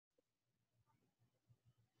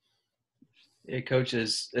Yeah, coach,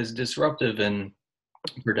 as disruptive and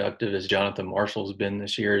productive as Jonathan Marshall's been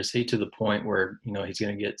this year, is he to the point where he's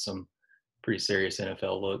going to get some pretty serious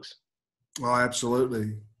NFL looks? Oh,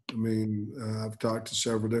 absolutely. I mean, I've talked to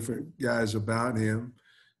several different guys about him.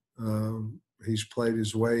 He's played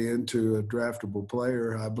his way into a draftable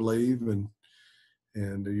player, I believe, and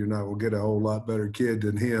you're not going to get a whole lot better kid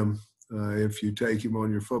than him if you take him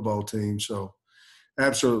on your football team. So,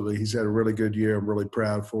 absolutely, he's had a really good year. I'm really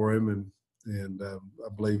proud for him, and I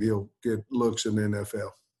believe he'll get looks in the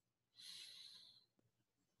NFL.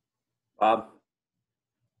 Bob?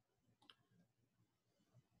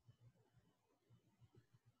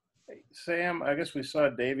 Sam, I guess we saw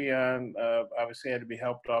Davion obviously had to be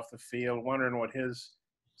helped off the field. Wondering what his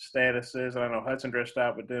status is. I know Hudson dressed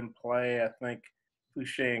out but didn't play. I think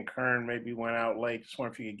Fouché and Kern maybe went out late. Just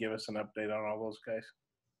wonder if you could give us an update on all those guys.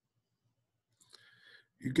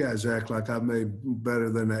 You guys act like I made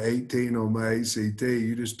better than an 18 on my ACT.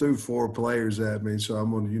 You just threw 4 players at me, so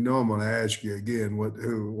I'm gonna ask you again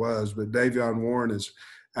who it was. But Davion Warren is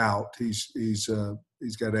out. He's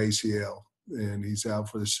got ACL and he's out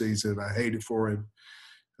for the season. I hate it for him,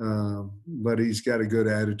 but he's got a good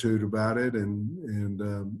attitude about it, and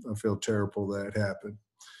I feel terrible that happened.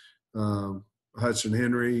 Hudson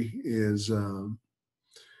Henry is.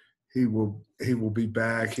 He will be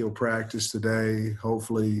back. He'll practice today.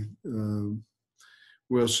 Hopefully,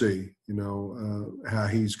 we'll see. How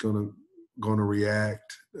he's gonna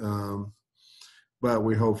react. But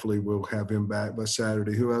we hopefully will have him back by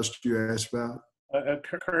Saturday. Who else did you ask about?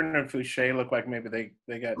 Kern and Fouché look like maybe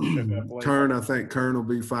they got shook up late. Kern, I think Kern will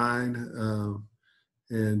be fine,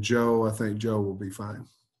 and Joe, I think Joe will be fine.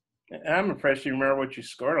 I'm impressed you remember what you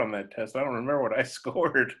scored on that test. I don't remember what I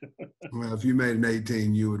scored. Well, if you made an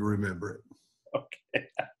 18, you would remember it. Okay.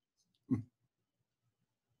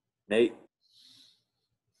 Nate?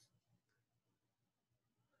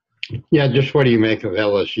 Yeah, just what do you make of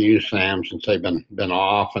LSU, Sam, since they've been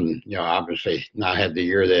off and obviously not had the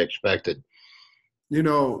year they expected?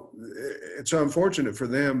 It's unfortunate for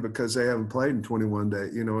them because they haven't played in 21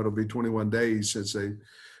 days. It'll be 21 days since they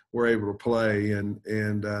were able to play,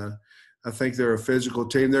 and I think they're a physical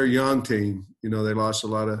team. They're a young team. They lost a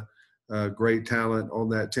lot of great talent on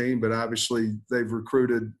that team, but obviously they've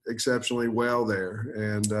recruited exceptionally well there,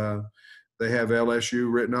 and they have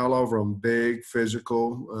LSU written all over them. Big,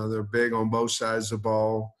 physical. They're big on both sides of the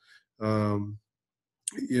ball.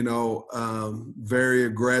 Very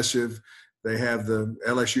aggressive. They have the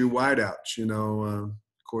LSU wideouts. Of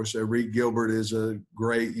course, Reed Gilbert is a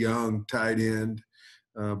great young tight end.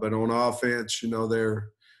 But on offense, they're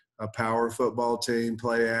a power football team,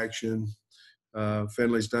 play action.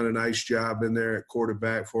 Finley's done a nice job in there at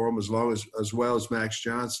quarterback for them, as well as Max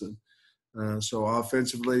Johnson. So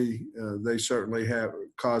offensively, they certainly have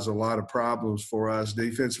caused a lot of problems for us.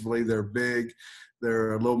 Defensively, they're big.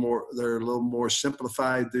 They're a little more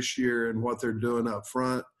simplified this year in what they're doing up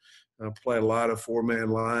front. Play a lot of 4-man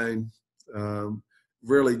line.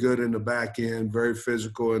 Really good in the back end, very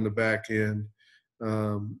physical in the back end.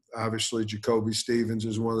 Obviously, Jacoby Stevens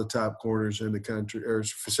is one of the top corners in the country, or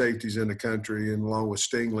safeties in the country, and along with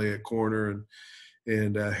Stingley at corner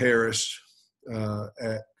and Harris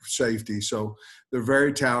at safety. So they're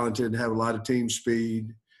very talented and have a lot of team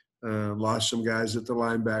speed. Lost some guys at the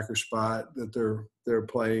linebacker spot that they're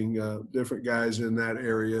playing different guys in that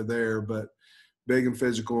area there, but big and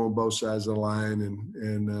physical on both sides of the line,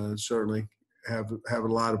 and certainly have a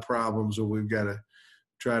lot of problems that we've got to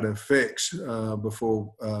try to fix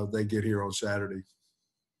before they get here on Saturday.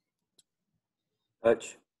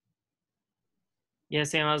 Hutch? Yeah,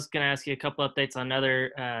 Sam, I was going to ask you a couple updates on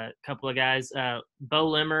another couple of guys. Bo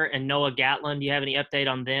Limmer and Noah Gatlin, do you have any update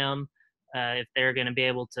on them, if they're going to be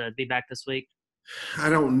able to be back this week? I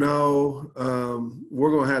don't know.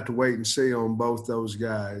 We're going to have to wait and see on both those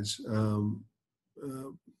guys.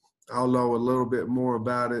 I'll know a little bit more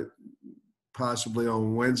about it possibly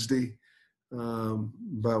on Wednesday,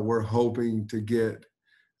 but we're hoping to get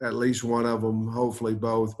at least one of them, hopefully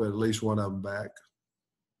both, but at least one of them back.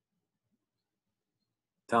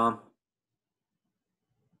 Tom?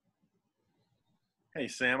 Hey,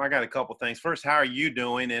 Sam, I got a couple things. First, how are you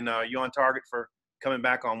doing? And you on target for coming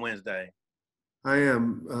back on Wednesday? I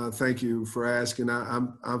am. Thank you for asking.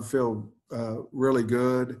 I feel really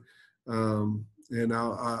good, and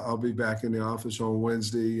I'll be back in the office on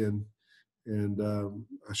Wednesday, and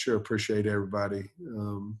I sure appreciate everybody.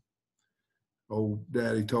 Old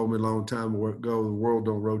Daddy told me a long time ago, the world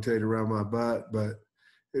don't rotate around my butt, but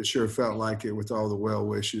it sure felt like it with all the well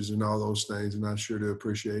wishes and all those things, and I sure do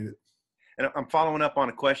appreciate it. And I'm following up on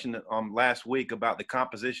a question last week about the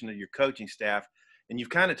composition of your coaching staff. and you've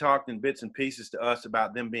kind of talked in bits and pieces to us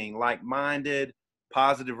about them being like-minded,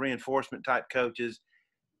 positive reinforcement type coaches.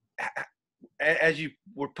 As you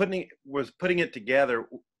were putting it together,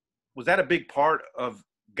 was that a big part of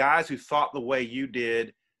guys who thought the way you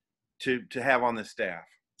did to have on the staff?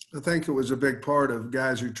 I think it was a big part of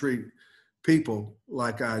guys who treat people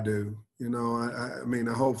like I do. You know, I mean,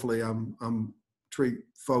 hopefully I'm treat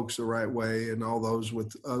folks the right way and all those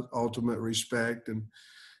with ultimate respect.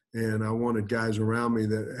 And I wanted guys around me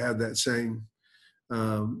that had that same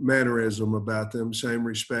mannerism about them, same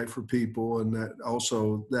respect for people. And that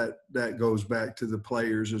also that goes back to the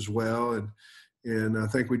players as well. And I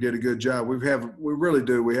think we did a good job. We really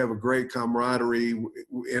do. We have a great camaraderie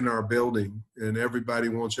in our building, and everybody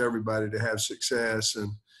wants everybody to have success.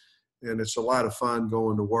 And it's a lot of fun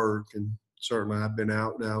going to work. And certainly I've been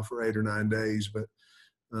out now for 8 or 9 days, but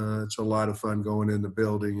it's a lot of fun going in the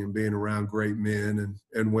building and being around great men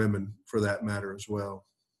and women for that matter as well.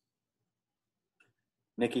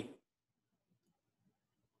 Nikki?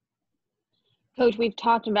 Coach, we've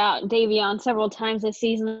talked about Davion several times this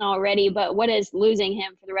season already, but what does losing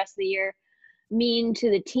him for the rest of the year mean to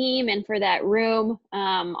the team and for that room?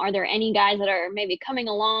 Are there any guys that are maybe coming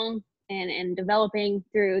along and developing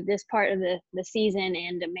through this part of the season?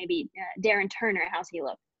 And maybe Darren Turner, how's he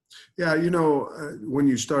look? Yeah, you know, when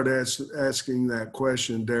you start asking that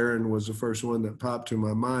question, Darren was the first one that popped to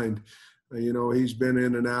my mind. You know, he's been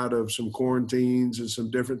in and out of some quarantines and some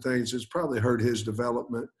different things. It's probably hurt his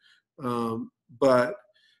development. But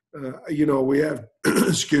you know, we have,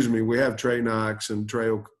 we have Trey Knox, and Trey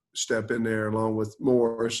will step in there along with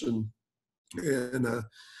Morris and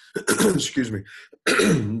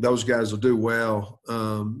those guys will do well.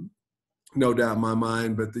 No doubt in my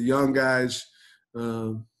mind, but the young guys,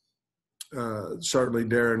 certainly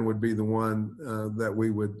Darren would be the one that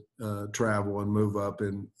we would travel and move up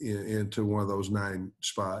into one of those 9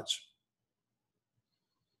 spots.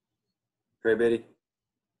 Trey Biddy?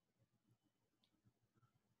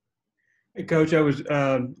 Hey, Coach, I was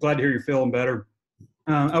glad to hear you're feeling better.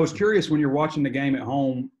 I was curious, when you're watching the game at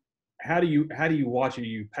home, how do you watch it? Are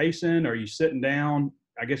you pacing? Are you sitting down?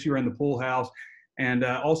 I guess you were in the pool house. And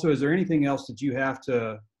also, is there anything else that you have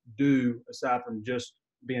to do aside from just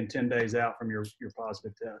being 10 days out from your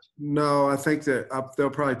positive test? No, I think that they'll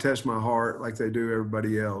probably test my heart like they do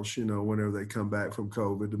everybody else, you know, whenever they come back from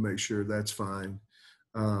COVID, to make sure that's fine.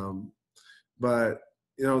 But,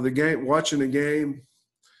 you know, watching the game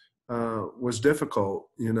was difficult,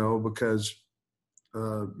 you know, because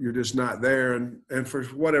you're just not there. And for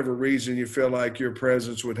whatever reason, you feel like your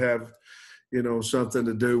presence would have, you know, something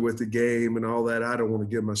to do with the game and all that. I don't want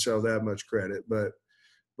to give myself that much credit, but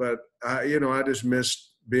I, you know, I just missed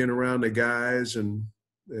being around the guys and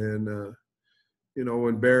you know,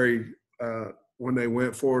 when Barry, when they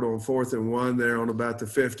went for it on 4th and 1 there on about the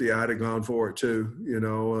 50, I'd have gone for it too, you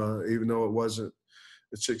know, even though it wasn't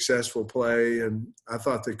a successful play. And I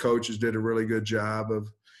thought the coaches did a really good job of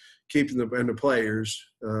keeping them and the players,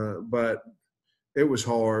 but it was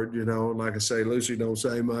hard, you know. And like I say, Lucy don't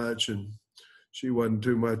say much, and she wasn't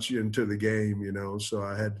too much into the game, you know, so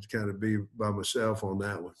I had to kind of be by myself on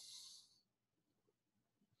that one.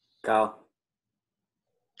 Kyle?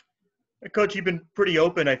 Coach, you've been pretty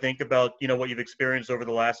open, I think, about, you know, what you've experienced over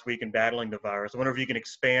the last week in battling the virus. I wonder if you can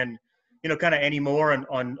expand, you know, kind of any more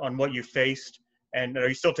on what you faced. And are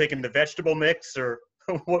you still taking the vegetable mix, or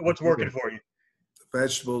what's working for you? The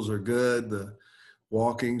vegetables are good. The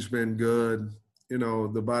walking's been good. You know,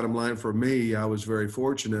 the bottom line for me, I was very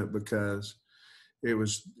fortunate because it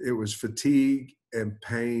was fatigue and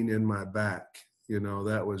pain in my back. You know,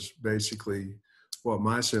 that was basically what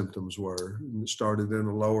my symptoms were. And it started in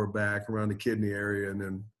the lower back around the kidney area and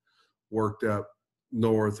then worked up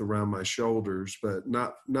north around my shoulders, but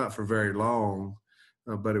not for very long.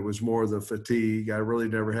 But it was more the fatigue. I really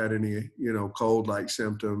never had any, you know, cold-like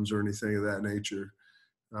symptoms or anything of that nature.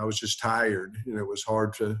 I was just tired, and it was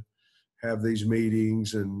hard to have these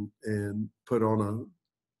meetings and put on a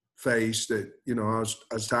face that, you know, I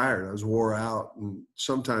was tired. I was wore out, and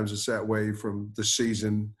sometimes it's that way from the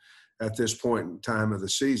season at this point in time of the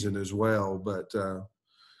season as well. But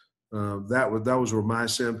those were my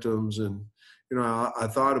symptoms, and you know, I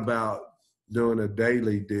thought about doing a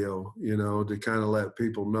daily deal, you know, to kind of let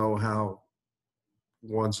people know how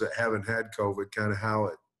ones that haven't had COVID, kind of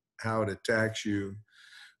how it attacks you.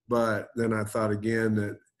 But then I thought again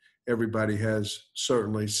that everybody has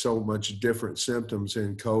certainly so much different symptoms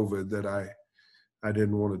in COVID that I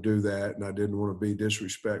didn't want to do that. And I didn't want to be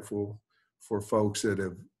disrespectful for folks that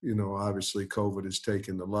have, you know, obviously COVID has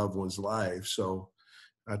taken the loved one's life. So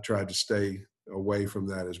I tried to stay away from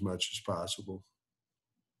that as much as possible.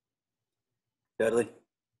 Dudley.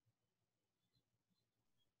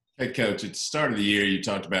 Hey, Coach, at the start of the year, you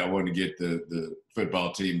talked about wanting to get the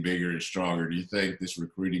football team bigger and stronger. Do you think this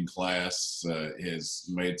recruiting class has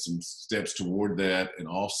made some steps toward that? And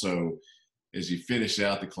also, as you finish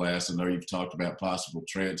out the class, I know you've talked about possible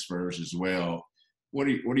transfers as well. What are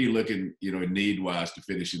you looking, need-wise to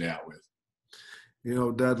finish it out with?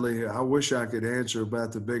 Dudley, I wish I could answer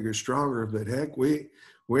about the bigger, stronger, but heck, we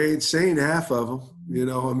ain't seen half of them. We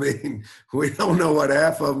don't know what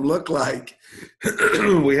half of them look like.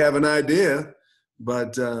 We have an idea,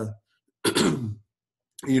 but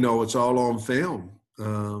it's all on film.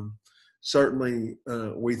 Certainly,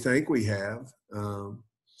 we think we have,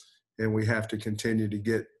 and we have to continue to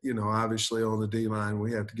get. Obviously on the D line,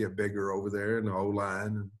 we have to get bigger over there in the O line,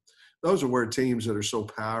 and those are where teams that are so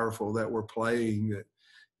powerful that we're playing that,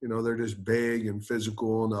 they're just big and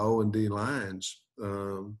physical on the O and D lines,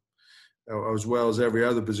 as well as every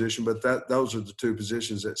other position. But those are the two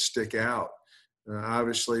positions that stick out.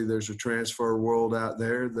 Obviously, there's a transfer world out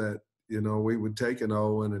there that, we would take an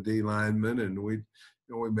O and a D lineman, and we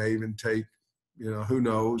may even take, who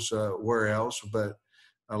knows where else, but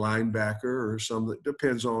a linebacker or something.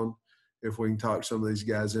 Depends on if we can talk some of these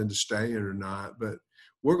guys into staying or not. But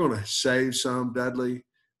we're going to save some, Dudley,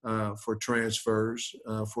 for transfers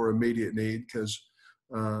for immediate need, because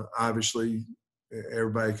obviously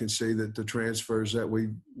everybody can see that the transfers that we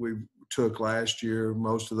took last year,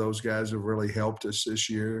 most of those guys have really helped us this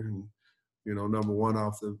year. And, number one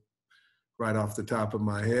right off the top of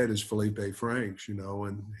my head is Felipe Franks,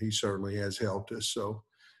 and he certainly has helped us. So,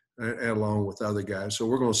 and along with other guys. So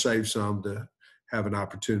we're going to save some to have an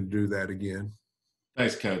opportunity to do that again.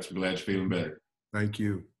 Thanks, Coach. We're glad you're feeling better. Thank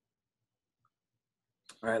you.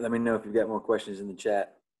 All right, let me know if you've got more questions in the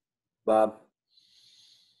chat. Bob?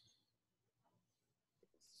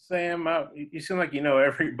 Sam, you seem like you know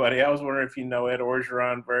everybody. I was wondering if you know Ed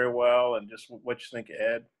Orgeron very well and just what you think of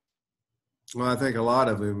Ed. Well, I think a lot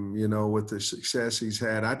of him, with the success he's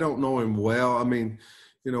had. I don't know him well. I mean,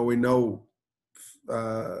 we know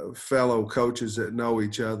fellow coaches that know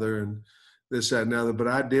each other and this, that, and other. But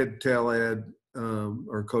I did tell Ed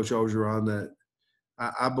or Coach Orgeron that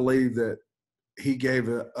I believe that he gave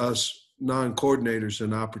us non-coordinators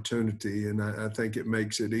an opportunity, and I think it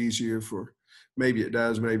makes it easier for, maybe it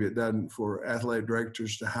does, maybe it doesn't, for athletic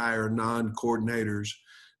directors to hire non-coordinators,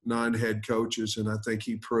 non-head coaches, and I think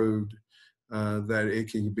he proved that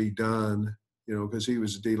it can be done, because he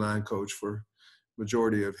was a D-line coach for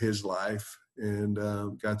majority of his life and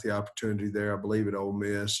got the opportunity there, I believe, at Ole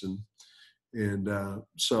Miss, and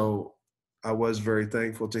so I was very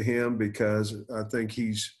thankful to him, because I think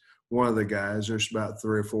he's one of the guys, there's about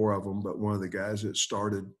 3 or 4 of them, but one of the guys that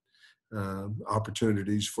started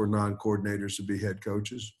opportunities for non-coordinators to be head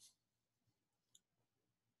coaches.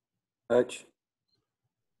 Hutch?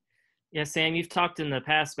 Yeah, Sam, you've talked in the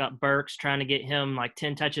past about Burks trying to get him like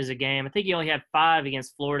 10 touches a game. I think he only had 5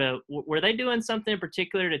 against Florida. Were they doing something in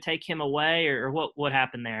particular to take him away, or what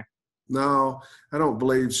happened there? No, I don't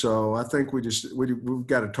believe so. I think we've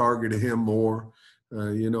got to target him more.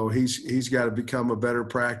 He's got to become a better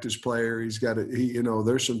practice player. He's got to,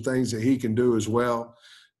 there's some things that he can do as well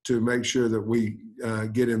to make sure that we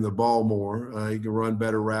get him the ball more. He can run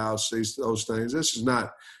better routes, those things. This is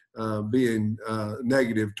not being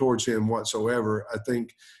negative towards him whatsoever. I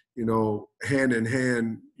think, hand in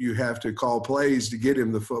hand, you have to call plays to get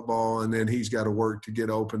him the football, and then he's got to work to get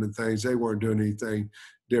open and things. They weren't doing anything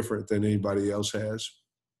different than anybody else has.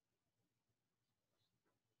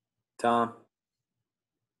 Tom?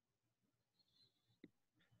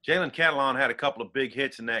 Jalen Catalon had a couple of big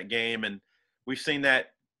hits in that game, and we've seen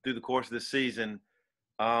that through the course of the season.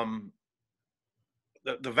 The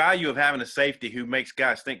value of having a safety who makes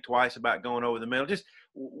guys think twice about going over the middle. Just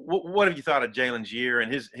what have you thought of Jalen's year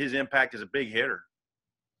and his impact as a big hitter?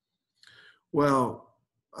 Well,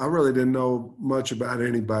 I really didn't know much about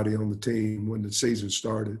anybody on the team when the season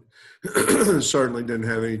started. Certainly didn't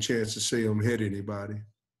have any chance to see him hit anybody.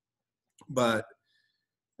 But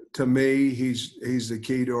to me, he's the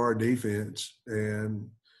key to our defense, and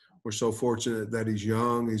we're so fortunate that he's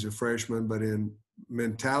young. He's a freshman, but in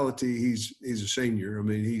mentality, he's a senior. I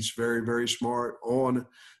mean, he's very, very smart on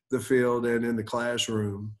the field and in the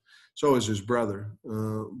classroom. So is his brother,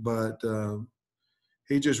 but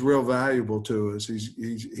he's just real valuable to us.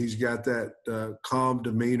 He's got that calm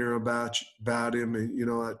demeanor about him, and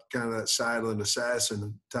that kind of that silent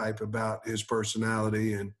assassin type about his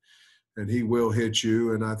personality, and he will hit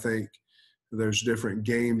you. And I think there's different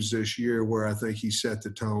games this year where I think he set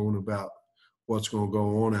the tone about what's going to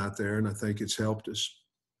go on out there, and I think it's helped us.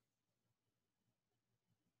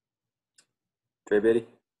 Trey Biddy?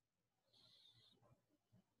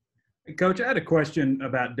 Coach, I had a question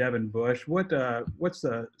about Devin Bush. What's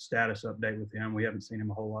the status update with him? We haven't seen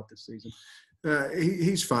him a whole lot this season.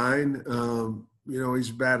 He's fine.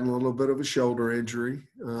 He's battling a little bit of a shoulder injury,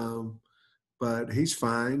 but he's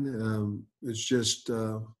fine. It's just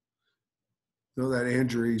that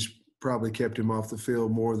injury's probably kept him off the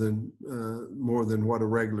field more than what a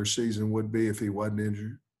regular season would be if he wasn't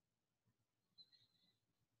injured.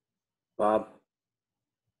 Bob?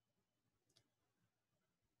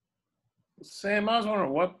 Sam, I was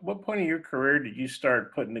wondering, what point in your career did you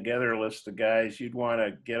start putting together a list of guys you'd want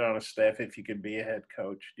to get on a staff if you could be a head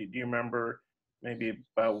coach? Do you remember maybe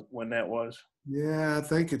about when that was? Yeah, I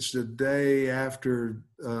think it's the day after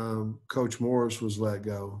Coach Morris was let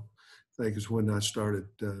go. I think it's when I started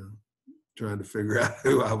trying to figure out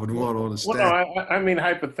who I would want on the staff. Well, no, I mean,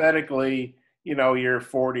 hypothetically, you're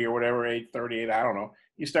 40 or whatever, age 38, I don't know.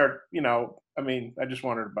 You start, I just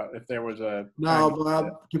wondered about if there was a – No,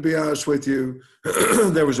 Bob, to be honest with you,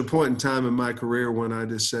 there was a point in time in my career when I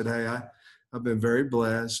just said, hey, I've been very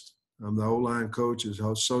blessed. I'm the O-line coach, as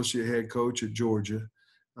associate head coach at Georgia.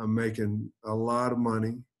 I'm making a lot of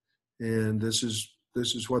money, and this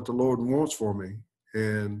is what the Lord wants for me.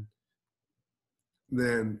 And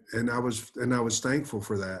I was thankful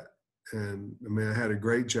for that. And I mean, I had a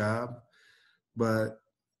great job, but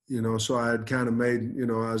so I had kind of made,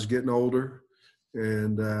 I was getting older,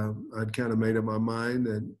 and I'd kind of made up my mind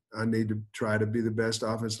that I need to try to be the best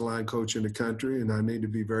offensive line coach in the country, and I need to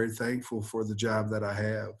be very thankful for the job that I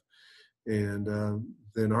have. And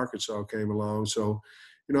then Arkansas came along. So,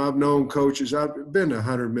 I've known coaches. I've been to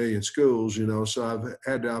 100 million schools, so I've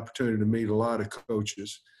had the opportunity to meet a lot of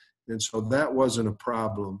coaches. And so that wasn't a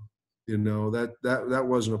problem, that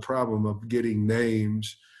wasn't a problem of getting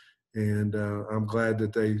names. And I'm glad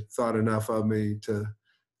that they thought enough of me to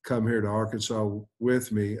come here to Arkansas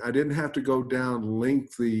with me. I didn't have to go down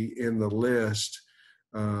lengthy in the list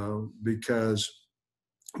because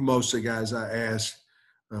most of the guys I asked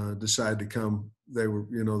decided to come. They were,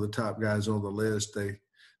 the top guys on the list.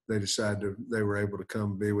 They decided they were able to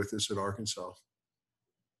come be with us at Arkansas.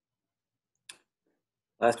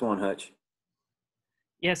 Last one, Hutch.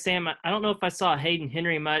 Yeah, Sam, I don't know if I saw Hayden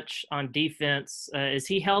Henry much on defense. Is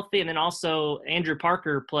he healthy? And then also Andrew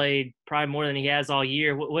Parker played probably more than he has all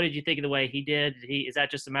year. What did you think of the way he did? Is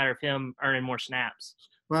that just a matter of him earning more snaps?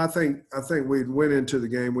 Well, I think we went into the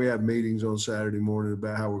game. We have meetings on Saturday morning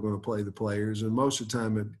about how we're going to play the players. And most of the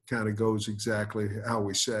time it kind of goes exactly how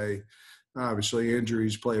we say. Obviously,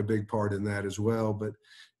 injuries play a big part in that as well. But,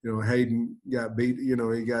 Hayden got beat. He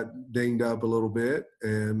got dinged up a little bit,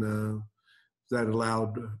 and that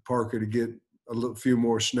allowed Parker to get a few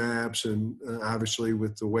more snaps. And obviously,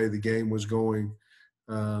 with the way the game was going,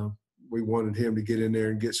 we wanted him to get in there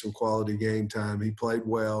and get some quality game time. He played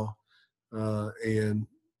well, and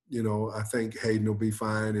I think Hayden will be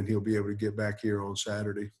fine, and he'll be able to get back here on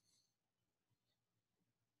Saturday.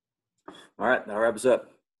 All right, that wraps us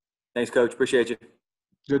up. Thanks, Coach. Appreciate you.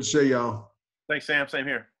 Good to see y'all. Thanks, Sam. Same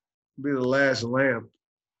here. Be the last lamp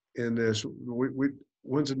in this.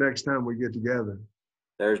 When's the next time we get together?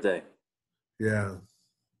 Thursday. Yeah,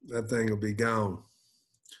 that thing will be gone.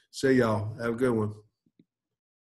 See y'all. Have a good one.